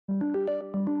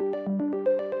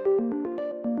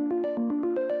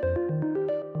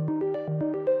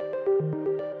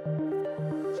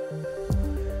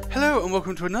Hello and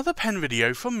welcome to another pen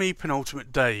video from me,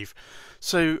 Penultimate Dave.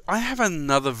 So I have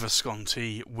another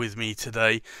Visconti with me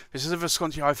today. This is a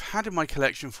Visconti I've had in my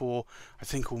collection for I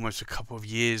think almost a couple of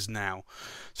years now.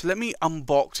 So let me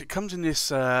unbox. It comes in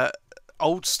this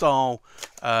old style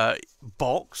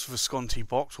box, Visconti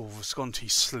box or Visconti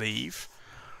sleeve.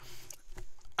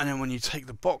 And then when you take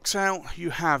the box out, you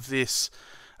have this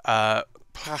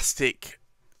plastic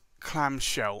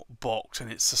clamshell box,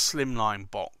 and it's a slimline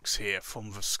box here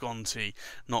from Visconti,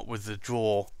 not with the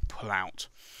drawer pull out.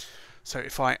 So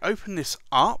if I open this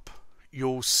up,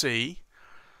 you'll see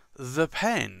the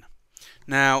pen.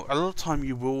 Now a lot of time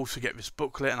you will also get this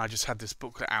booklet, and I just had this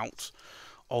booklet out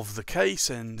of the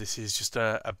case, and this is just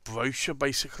a brochure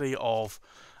basically of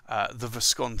the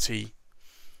Visconti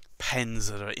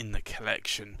pens that are in the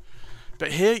collection.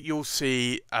 But here you'll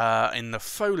see in the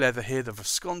faux leather here the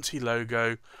Visconti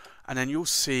logo, and then you'll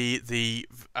see the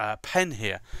pen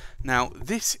here. Now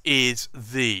this is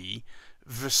the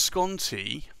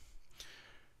Visconti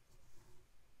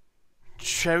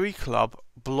Cherry Club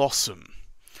Blossom.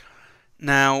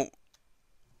 Now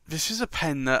this is a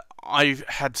pen that I've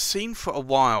had seen for a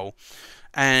while,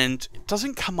 and it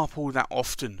doesn't come up all that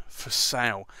often for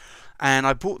sale, and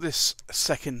I bought this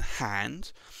second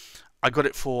hand. I got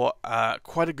it for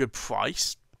quite a good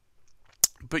price.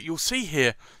 But you'll see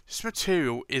here, this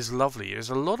material is lovely. There's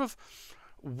a lot of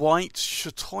white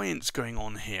chatoyance going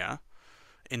on here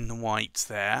in the white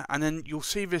there, and then you'll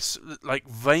see this like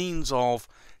veins of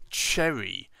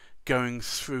cherry going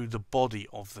through the body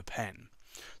of the pen.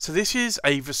 So this is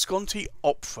a Visconti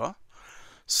Opera,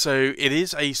 so it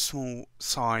is a small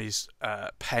size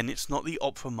pen. It's not the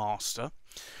Opera Master.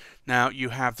 Now you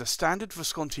have the standard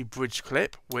Visconti bridge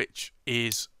clip, which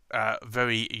is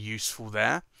very useful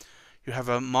there. You have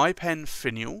a My Pen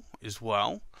finial as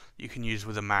well, you can use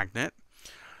with a magnet.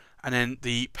 And then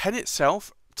the pen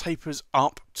itself tapers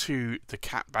up to the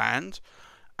cap band,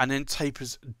 and then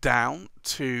tapers down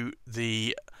to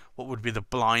the what would be the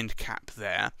blind cap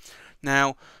there.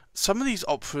 Now, some of these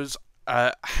Operas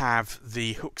have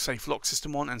the hook safe lock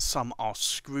system on, and some are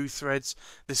screw threads.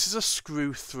 This is a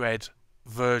screw thread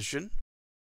version.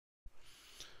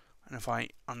 And if I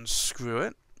unscrew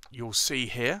it, you'll see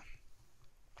here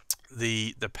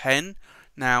the pen.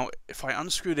 Now if I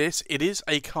unscrew this, it is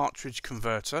a cartridge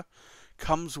converter,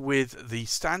 comes with the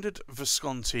standard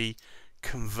Visconti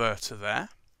converter there,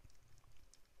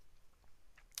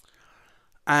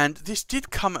 and this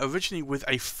did come originally with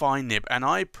a fine nib, and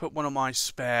I put one of my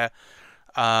spare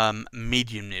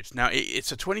medium nibs. Now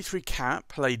it's a 23 carat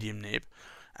palladium nib,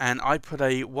 and I put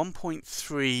a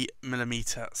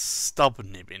 1.3mm stub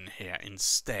nib in here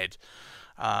instead.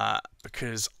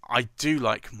 Because I do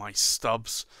like my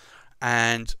stubs,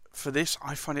 and for this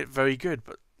I find it very good.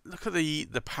 But look at the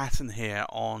pattern here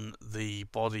on the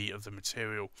body of the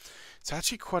material. It's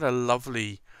actually quite a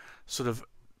lovely sort of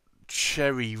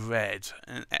cherry red,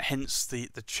 and hence the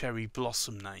cherry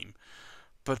blossom name.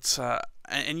 But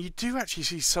and you do actually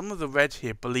see some of the red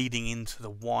here bleeding into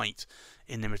the white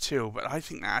in the material, but I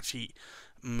think that actually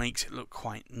makes it look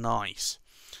quite nice.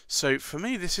 So for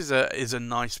me, this is a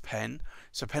nice pen.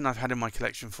 It's a pen I've had in my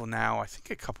collection for now, I think,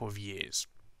 a couple of years.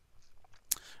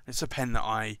 It's a pen that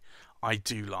I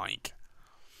do like,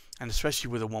 and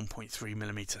especially with a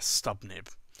 1.3mm stub nib.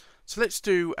 So let's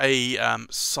do a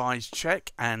size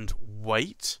check and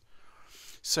weight.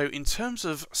 So in terms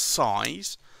of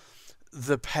size,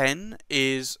 the pen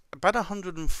is about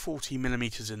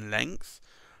 140mm in length.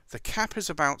 The cap is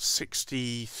about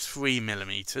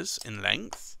 63mm in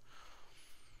length.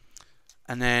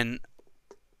 And then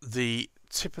the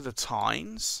tip of the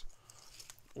tines,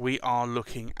 we are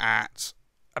looking at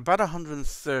about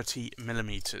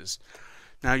 130mm.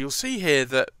 Now you'll see here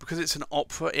that because it's an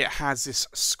Opera, it has this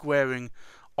squaring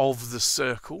of the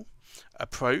circle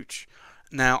approach.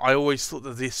 Now I always thought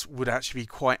that this would actually be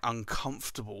quite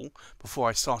uncomfortable before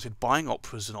I started buying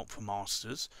Operas and Opera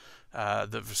Masters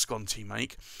that Visconti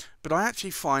make, but I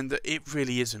actually find that it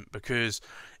really isn't, because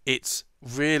it's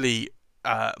really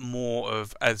more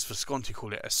of, as Visconti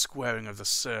call it, a squaring of the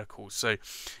circle. So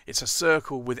it's a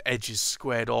circle with edges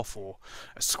squared off, or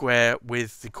a square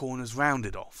with the corners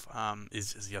rounded off,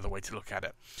 is the other way to look at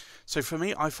it. So for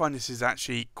me, I find this is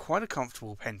actually quite a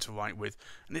comfortable pen to write with,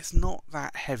 and it's not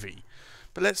that heavy.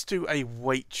 But let's do a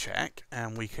weight check,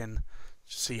 and we can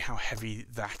see how heavy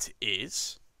that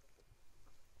is.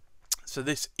 So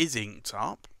this is inked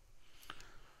up.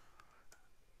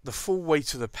 The full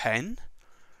weight of the pen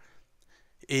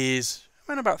is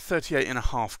around about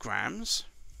 38.5 grams.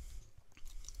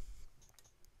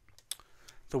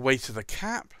 The weight of the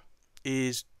cap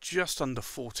is just under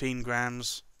 14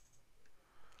 grams.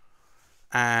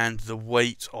 and the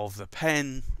weight of the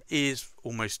pen is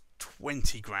almost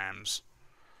 20 grams.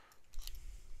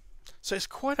 So it's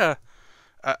quite a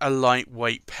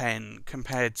lightweight pen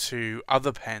compared to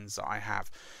other pens that I have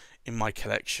in my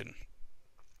collection.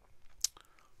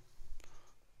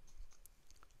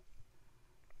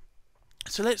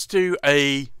 So let's do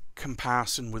a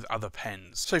comparison with other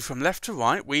pens. So from left to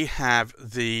right, we have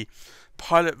the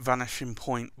Pilot Vanishing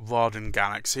Point Rawdon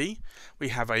Galaxy. We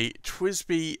have a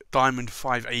TWSBI Diamond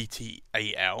 580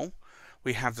 AL.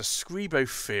 We have the Scribo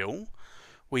Fil.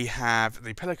 We have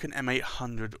the Pelikan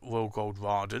M800 Royal Gold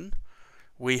Rawdon.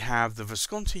 We have the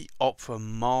Visconti Opera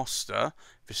Master.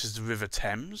 This is the River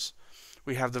Thames.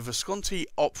 We have the Visconti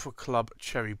Opera Club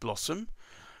Cherry Blossom.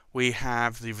 We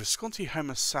have the Visconti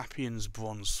Homo Sapiens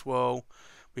Bronze Swirl.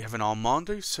 We have an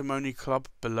Armando Simone Club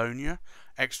Bologna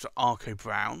Extra Arco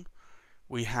Brown.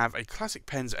 We have a Classic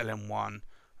Pens LM1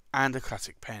 and a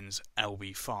Classic Pens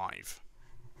LB5.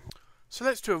 So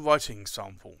let's do a writing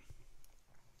sample.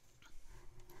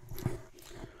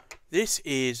 This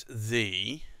is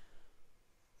the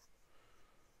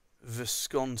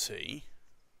Visconti,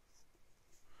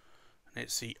 and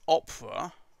it's the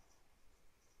Opera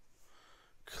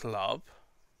Club,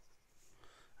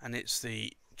 and it's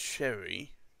the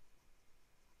Cherry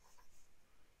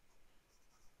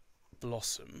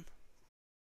Blossom.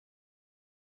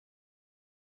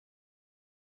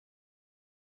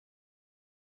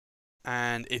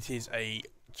 And it is a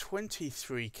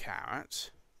 23 carat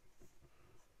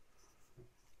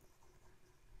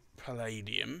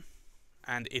palladium,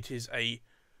 and it is a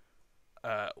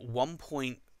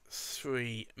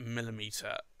 1.3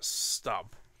 millimeter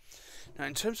stub. Now,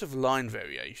 in terms of line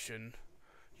variation,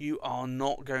 you are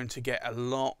not going to get a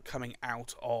lot coming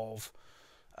out of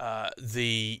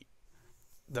the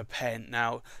pen.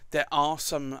 Now, there are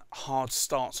some hard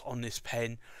starts on this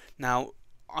pen. Now,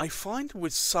 I find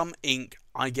with some ink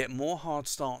I get more hard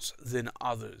starts than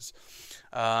others.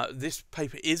 This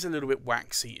paper is a little bit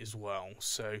waxy as well,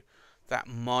 so that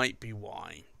might be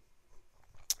why.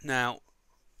 Now,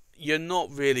 you're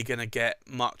not really going to get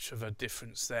much of a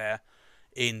difference there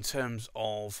in terms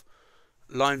of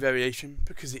line variation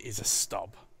because it is a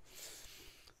stub.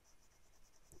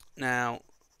 Now,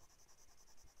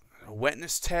 a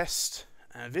wetness test.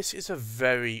 This is a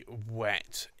very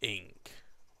wet ink.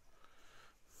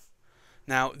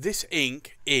 Now, this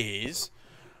ink is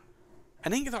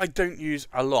an ink that I don't use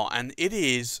a lot, and it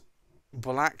is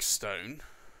Blackstone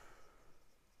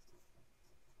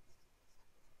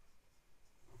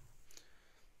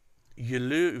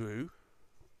Uluru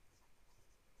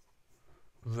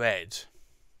Red.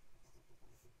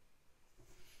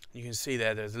 You can see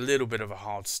there's a little bit of a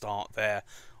hard start there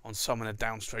on some of the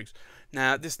downstrokes.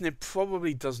 Now, this nib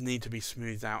probably does need to be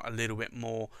smoothed out a little bit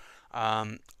more.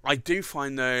 I do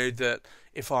find though that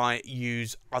if I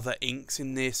use other inks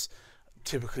in this,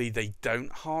 typically they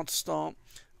don't hard start.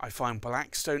 I find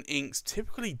Blackstone inks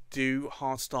typically do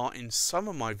hard start in some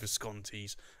of my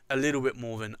Viscontis a little bit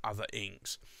more than other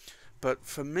inks. But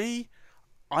for me,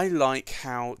 I like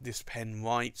how this pen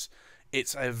writes.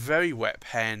 It's a very wet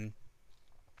pen.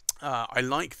 I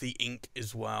like the ink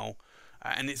as well.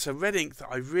 And it's a red ink that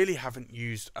I really haven't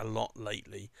used a lot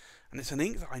lately. And it's an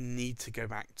ink that I need to go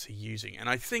back to using. And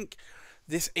I think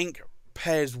this ink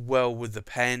pairs well with the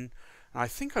pen. And I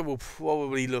think I will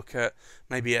probably look at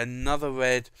maybe another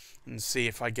red and see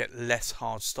if I get less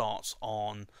hard starts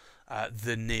on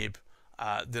the nib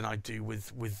than I do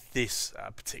with this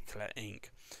particular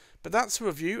ink. But that's a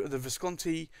review of the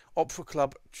Visconti Opera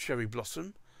Club Cherry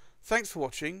Blossom. Thanks for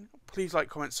watching. Please like,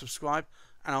 comment, subscribe,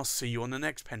 and I'll see you on the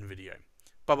next pen video.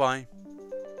 Bye bye.